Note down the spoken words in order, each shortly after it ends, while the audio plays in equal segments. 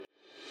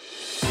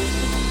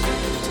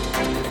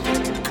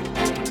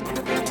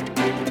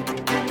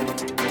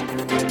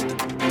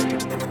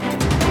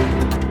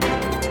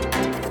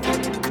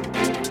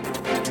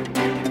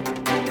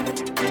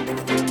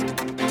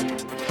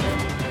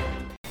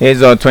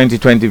Here's our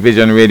 2020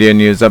 Vision Radio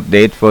News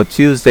update for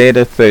Tuesday,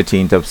 the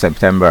 13th of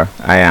September.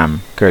 I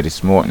am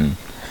Curtis Morton.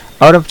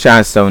 Out of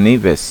Charlestown,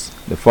 Nevis,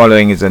 the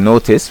following is a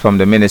notice from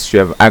the Ministry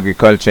of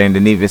Agriculture in the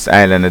Nevis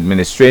Island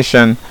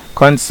Administration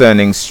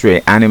concerning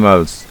stray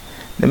animals.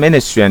 The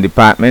Ministry and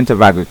Department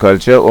of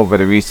Agriculture over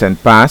the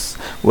recent past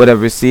would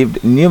have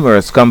received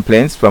numerous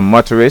complaints from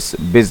motorists,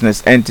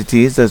 business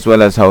entities as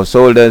well as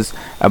householders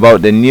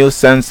about the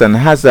nuisance and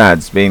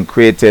hazards being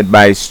created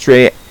by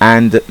stray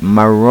and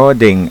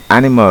marauding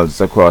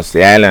animals across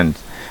the island.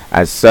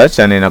 As such,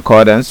 and in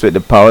accordance with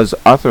the powers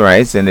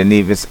authorized in the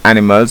Nevis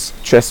Animals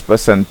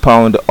Trespass and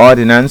Pound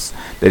Ordinance,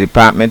 the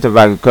Department of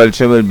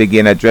Agriculture will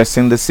begin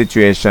addressing the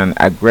situation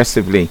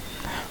aggressively.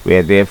 We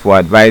are therefore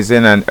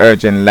advising and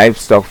urging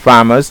livestock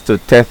farmers to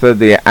tether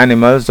their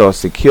animals or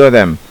secure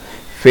them.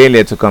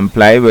 Failure to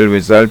comply will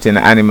result in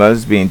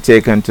animals being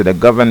taken to the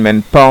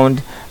government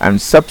pound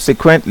and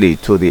subsequently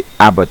to the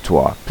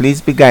abattoir.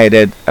 Please be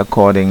guided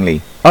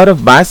accordingly. Out of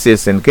Basia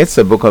St. Kitts,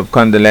 a book of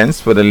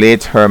condolence for the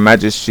late Her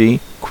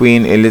Majesty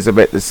Queen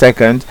Elizabeth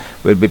II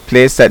will be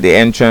placed at the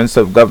entrance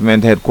of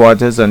government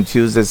headquarters on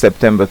Tuesday,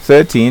 September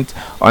 13th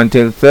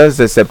until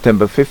Thursday,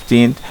 September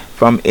 15th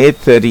from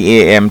 8:30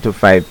 a.m. to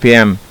 5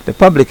 p.m. The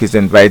public is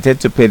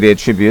invited to pay their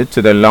tribute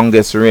to the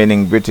longest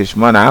reigning British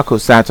monarch who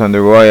sat on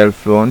the royal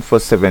throne for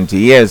 70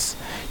 years.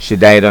 She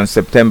died on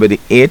September the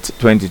 8th,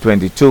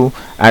 2022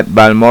 at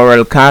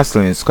Balmoral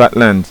Castle in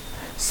Scotland.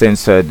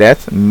 Since her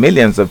death,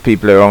 millions of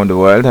people around the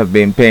world have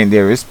been paying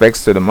their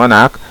respects to the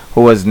monarch,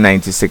 who was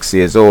 96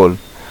 years old.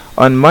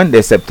 On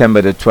Monday,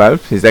 September the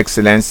 12th, His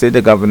Excellency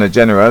the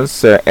Governor-General,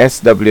 Sir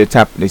S.W.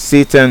 Tapley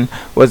Seaton,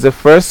 was the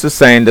first to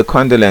sign the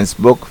condolence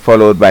book,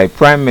 followed by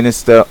Prime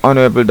Minister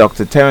Honorable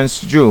Dr. Terence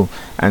Drew,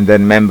 and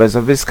then members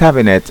of his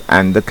cabinet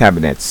and the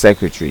cabinet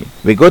secretary.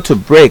 We go to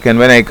break, and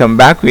when I come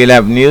back, we'll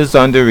have news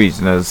on the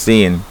regional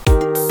scene.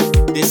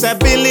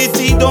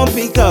 Disability don't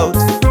pick out,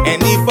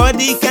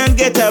 anybody can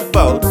get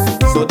about,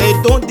 so they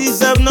don't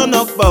deserve no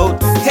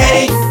knockout.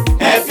 Hey,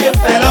 help your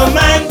fellow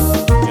man.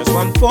 Just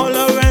one fall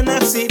or an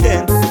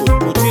accident could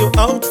put you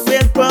out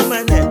real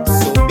permanent,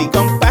 so be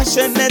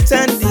compassionate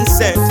and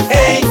decent.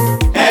 Hey,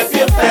 help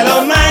your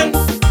fellow man.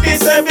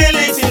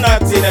 Disability,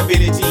 not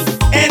inability.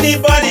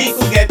 Anybody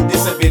could get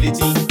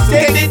disability.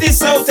 Take the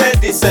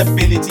disordered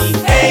disability.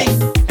 Hey,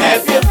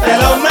 help your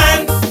fellow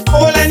man.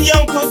 Old and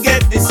young could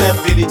get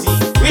disability.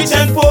 Rich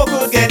and poor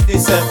could get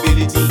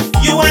disability.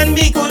 You and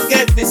me could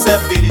get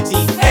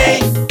disability.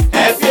 Hey,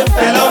 help your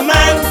fellow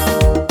man.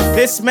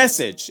 This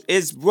message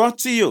is brought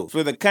to you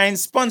through the kind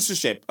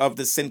sponsorship of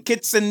the St.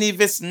 Kitts and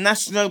Nevis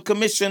National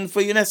Commission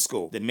for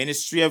UNESCO, the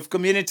Ministry of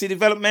Community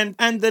Development,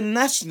 and the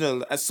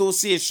National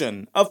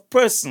Association of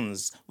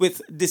Persons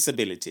with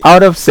Disabilities.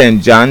 Out of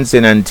St. John's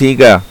in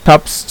Antigua,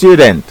 top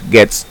student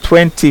gets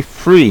 20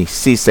 free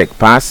CSEC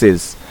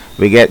passes.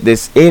 We get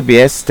this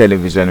ABS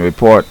television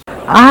report.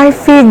 I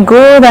feel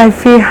good, I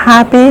feel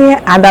happy,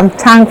 and I'm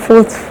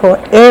thankful for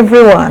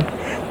everyone,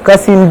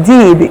 because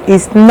indeed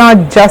it's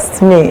not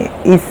just me,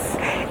 it's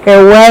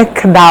a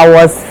work that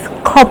was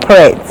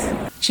corporate.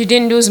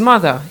 Chidindu's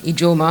mother,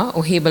 Ijoma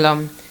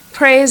Ohebalam,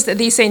 praised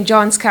the St.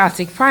 John's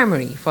Catholic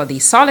Primary for the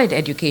solid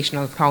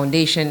educational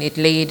foundation it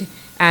laid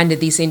and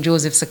the St.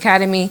 Joseph's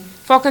Academy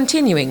for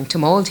continuing to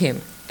mold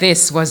him.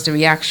 This was the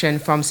reaction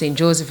from St.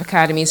 Joseph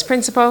Academy's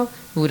principal,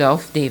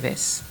 Rudolph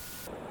Davis.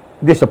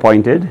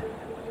 Disappointed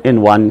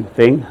in one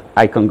thing.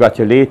 I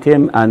congratulate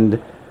him,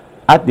 and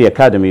at the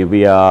Academy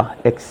we are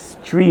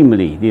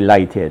extremely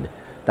delighted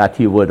that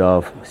he would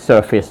have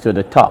surfaced to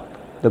the top.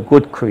 The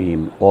good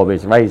cream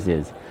always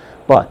rises.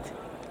 But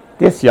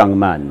this young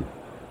man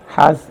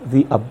has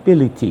the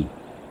ability,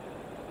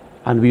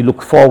 and we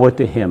look forward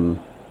to him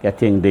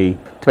getting the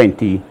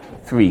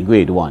 23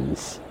 grade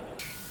ones.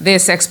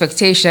 This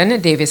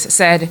expectation, Davis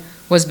said,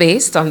 was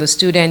based on the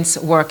student's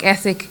work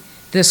ethic,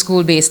 the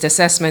school-based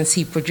assessments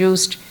he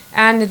produced,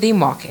 and the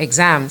mock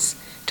exams.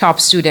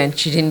 Top student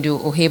Chidindu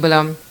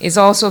Ohebalam is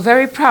also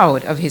very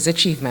proud of his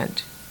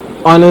achievement.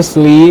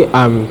 Honestly,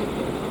 I'm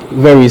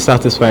very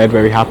satisfied,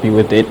 very happy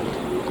with it.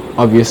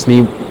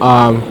 Obviously,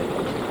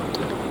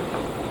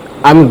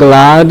 I'm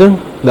glad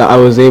that I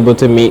was able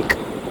to make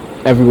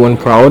everyone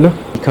proud,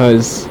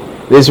 because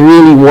this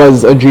really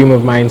was a dream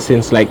of mine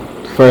since like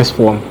first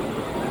form.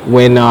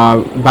 When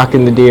back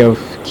in the day of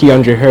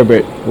Keandre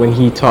Herbert, when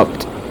he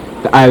topped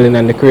the island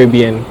and the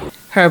Caribbean.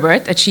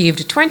 Herbert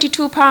achieved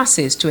 22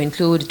 passes to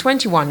include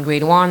 21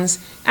 grade 1s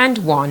and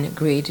 1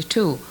 grade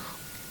 2.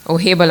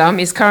 Ohebalam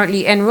is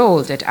currently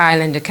enrolled at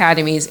Island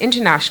Academy's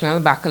International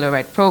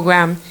Baccalaureate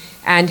program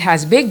and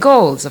has big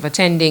goals of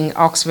attending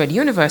Oxford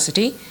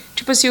University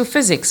to pursue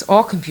physics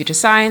or computer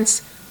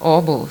science,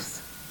 or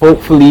both.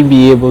 Hopefully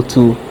be able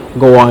to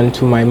go on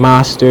to my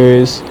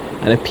master's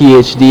and a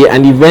PhD,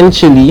 and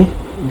eventually,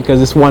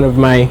 because it's one of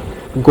my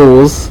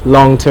goals,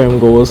 long-term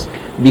goals,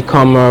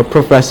 become a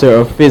professor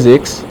of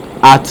physics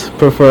at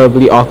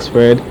preferably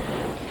Oxford.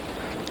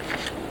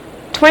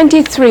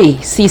 23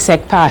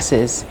 CSEC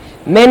passes.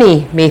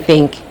 Many may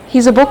think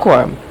he's a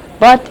bookworm,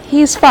 but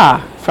he's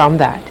far from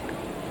that.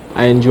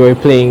 I enjoy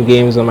playing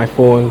games on my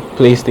phone,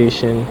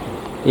 PlayStation.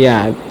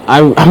 Yeah,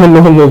 I'm a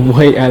normal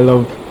boy.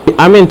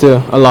 I'm into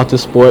a lot of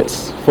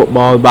sports,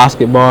 football,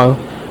 basketball.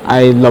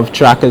 I love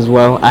track as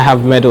well. I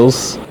have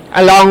medals.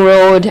 A long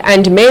road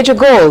and major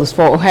goals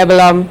for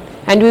Ohebelum,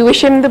 and we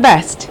wish him the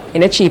best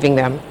in achieving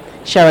them.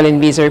 Sherilyn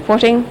Beezer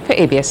reporting for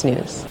ABS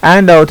News.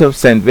 And out of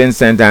St.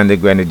 Vincent and the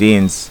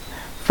Grenadines,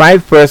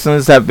 5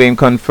 persons have been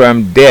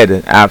confirmed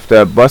dead after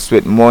a bus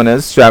with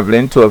mourners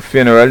traveling to a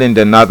funeral in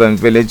the northern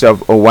village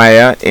of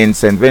Owaya in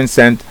St.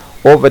 Vincent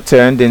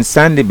overturned in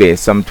Sandy Bay,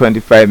 some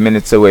 25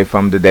 minutes away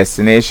from the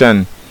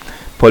destination.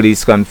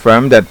 Police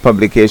confirmed at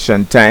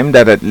publication time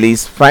that at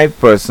least 5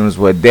 persons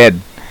were dead.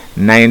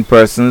 9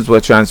 persons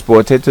were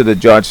transported to the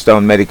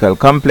Georgetown Medical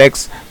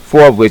Complex,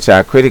 4 of which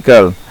are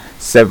critical.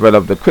 Several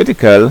of the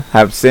critical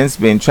have since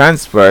been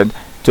transferred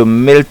to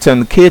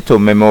Milton Cato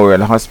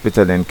Memorial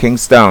Hospital in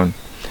Kingstown.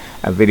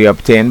 A video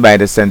obtained by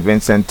the St.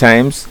 Vincent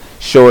Times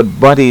showed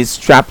bodies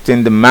trapped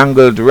in the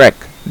mangled wreck.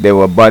 They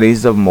were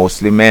bodies of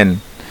mostly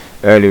men.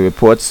 Early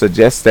reports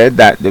suggested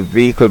that the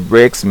vehicle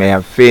brakes may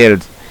have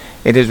failed.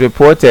 It is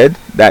reported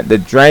that the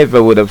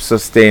driver would have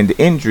sustained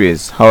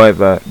injuries,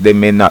 however, they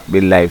may not be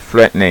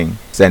life-threatening.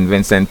 St.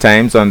 Vincent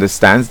Times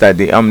understands that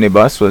the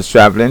omnibus was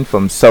traveling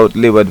from South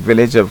Leeward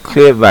village of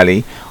Clear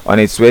Valley on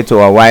its way to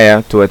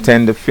Owaya to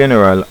attend the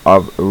funeral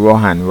of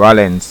Rohan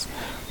Rollins.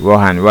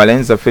 Rohan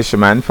Rollins, a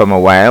fisherman from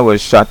Owaya,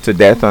 was shot to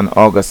death on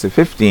August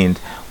 15th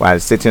while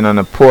sitting on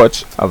a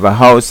porch of a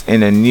house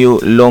in a new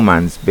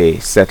Lomans Bay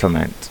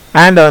settlement.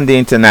 And on the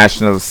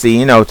international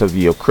scene out of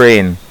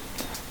Ukraine,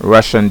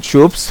 Russian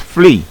troops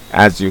flee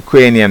as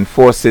Ukrainian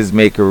forces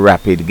make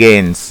rapid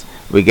gains.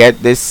 We get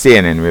this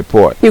CNN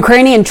report.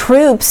 Ukrainian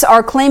troops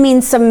are claiming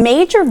some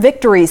major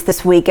victories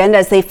this weekend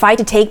as they fight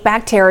to take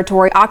back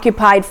territory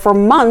occupied for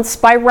months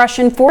by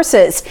Russian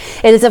forces.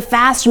 It is a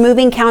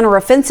fast-moving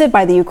counteroffensive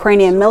by the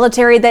Ukrainian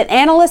military that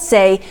analysts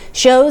say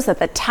shows that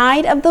the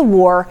tide of the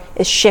war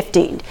is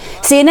shifting.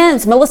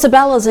 CNN's Melissa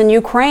Bell is in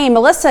Ukraine.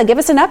 Melissa, give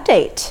us an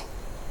update.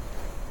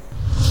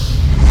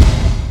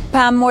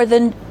 Pam, more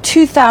than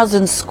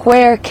 2,000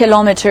 square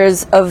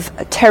kilometers of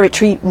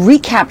territory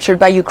recaptured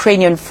by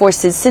Ukrainian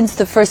forces since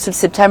the 1st of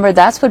September.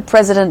 That's what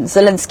President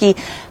Zelensky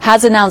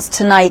has announced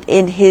tonight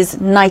in his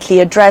nightly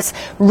address.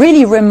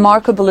 Really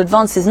remarkable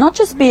advances, not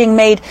just being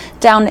made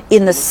down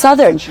in the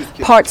southern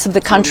parts of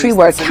the country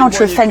where a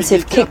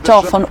counteroffensive kicked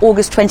off on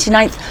August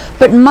 29th,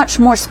 but much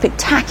more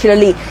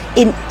spectacularly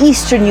in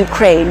eastern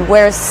Ukraine,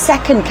 where a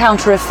second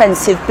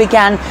counteroffensive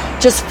began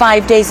just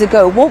 5 days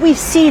ago. What we've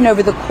seen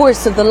over the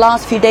course of the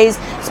last few days,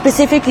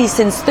 specifically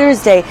since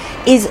Thursday,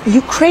 is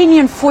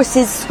Ukrainian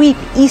forces sweep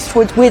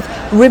eastwards with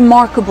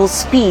remarkable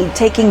speed,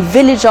 taking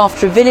village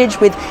after village,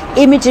 with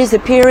images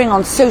appearing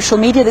on social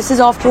media. This is,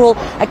 after all,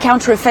 a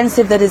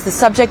counteroffensive that is the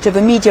subject of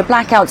a media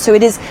blackout. So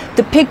it is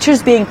the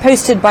pictures being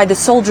posted by the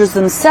soldiers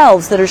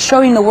themselves that are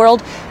showing the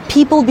world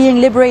people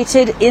being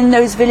liberated in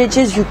those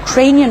villages,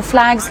 Ukrainian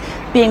flags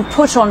being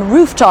put on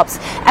rooftops.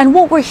 And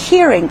what we're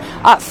hearing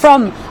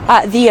from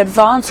the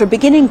advance, or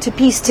beginning to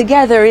piece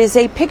together, is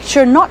a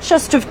picture not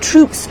just of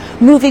troops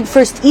moving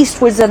first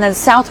eastwards and then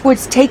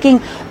southwards, taking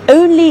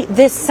only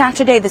this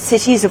Saturday the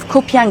cities of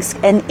Kupiansk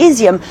and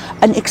Izium,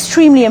 an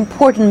extremely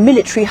important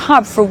military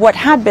hub for what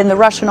had been the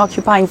Russian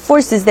occupying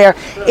forces there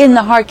in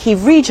the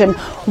Kharkiv region.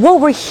 What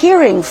we're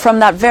hearing from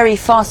that very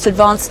fast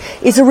advance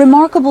is a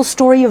remarkable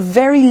story of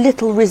very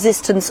little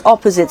resistance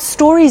opposite.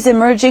 Stories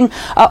emerging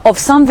of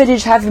some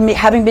village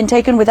having been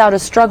taken without a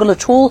struggle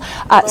at all,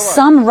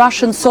 some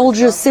Russian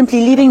soldiers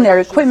simply leaving their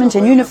equipment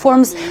and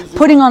uniforms,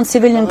 putting on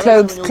civilian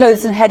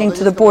clothes and heading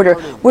to the border.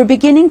 We're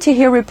beginning to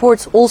hear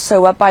reports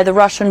also up by the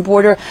Russian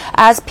border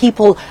as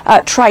people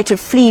try to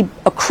flee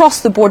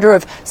across the border,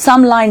 of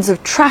some lines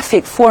of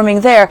traffic forming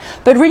there,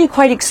 but really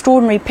quite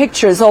extraordinary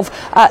pictures of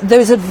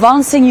those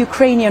advancing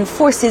Ukrainian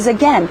forces,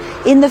 again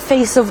in the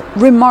face of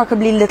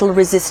remarkably little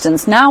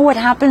resistance. Now what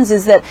happens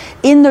is that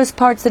in those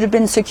parts that have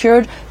been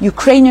secured,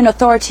 Ukrainian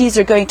authorities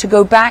are going to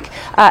go back,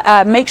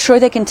 make sure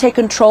they can take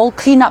control,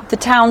 clean up the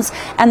towns,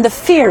 and the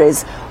fear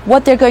is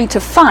what they're going to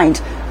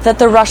find that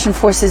the Russian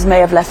forces may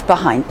have left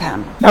behind,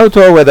 Pam. Now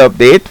to our weather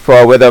update. For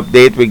our weather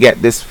update, we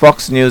get this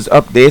Fox News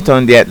update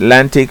on the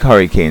Atlantic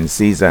hurricane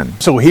season.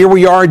 So here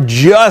we are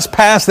just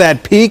past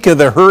that peak of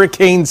the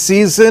hurricane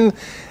season,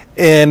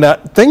 and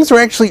things are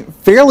actually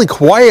fairly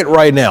quiet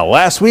right now.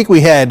 Last week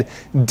we had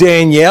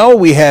Danielle,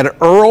 we had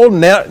Earl.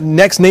 Now,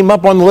 next name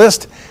up on the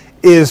list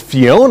is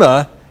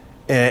Fiona,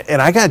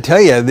 and I got to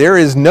tell you, there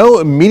is no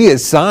immediate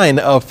sign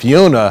of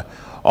Fiona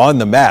on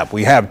the map.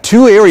 We have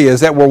 2 areas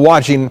that we're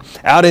watching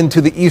out into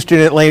the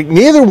eastern Atlantic.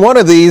 Neither one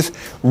of these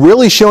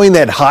really showing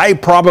that high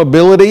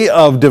probability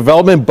of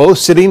development, both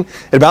sitting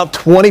at about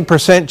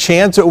 20%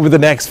 chance over the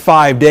next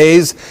 5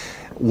 days.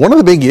 One of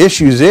the big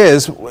issues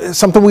is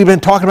something we've been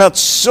talking about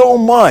so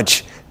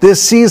much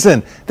this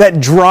season,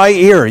 that dry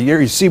air.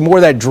 You see more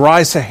of that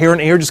dry Saharan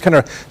air just kind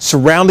of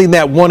surrounding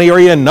that one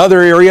area, another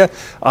area.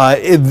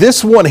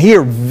 This one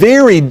here,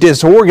 very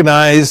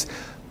disorganized,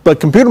 but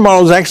computer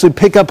models actually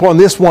pick up on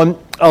this one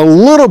a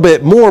little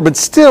bit more, but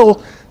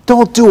still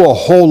don't do a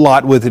whole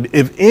lot with it.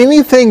 If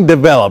anything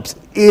develops,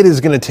 it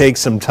is going to take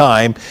some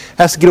time.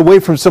 Has to get away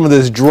from some of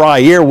this dry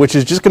air, which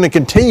is just going to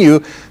continue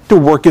to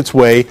work its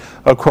way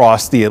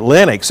across the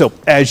Atlantic. So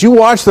as you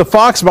watch the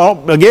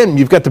Foxmount, again,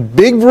 you've got the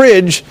big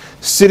ridge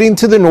sitting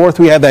to the north.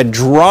 We have that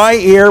dry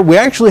air. We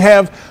actually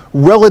have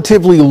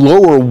relatively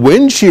lower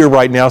wind shear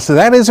right now, so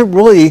that isn't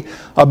really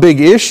a big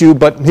issue.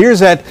 But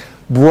here's that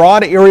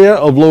broad area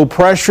of low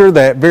pressure,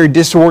 that very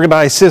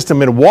disorganized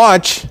system, and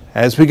watch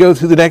as we go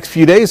through the next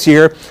few days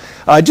here,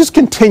 just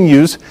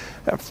continues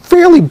a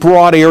fairly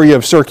broad area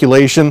of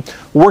circulation,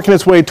 working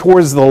its way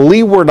towards the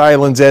Leeward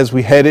Islands as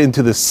we head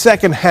into the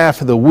second half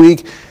of the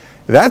week.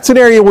 That's an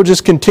area we'll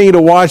just continue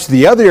to watch.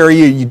 The other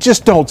area, you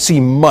just don't see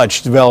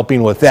much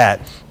developing with that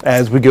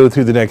as we go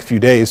through the next few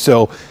days.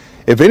 So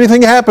if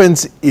anything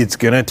happens, it's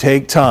going to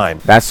take time.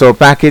 That's our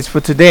package for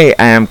today.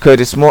 I am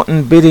Curtis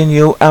Morton, bidding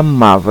you a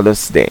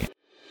marvelous day.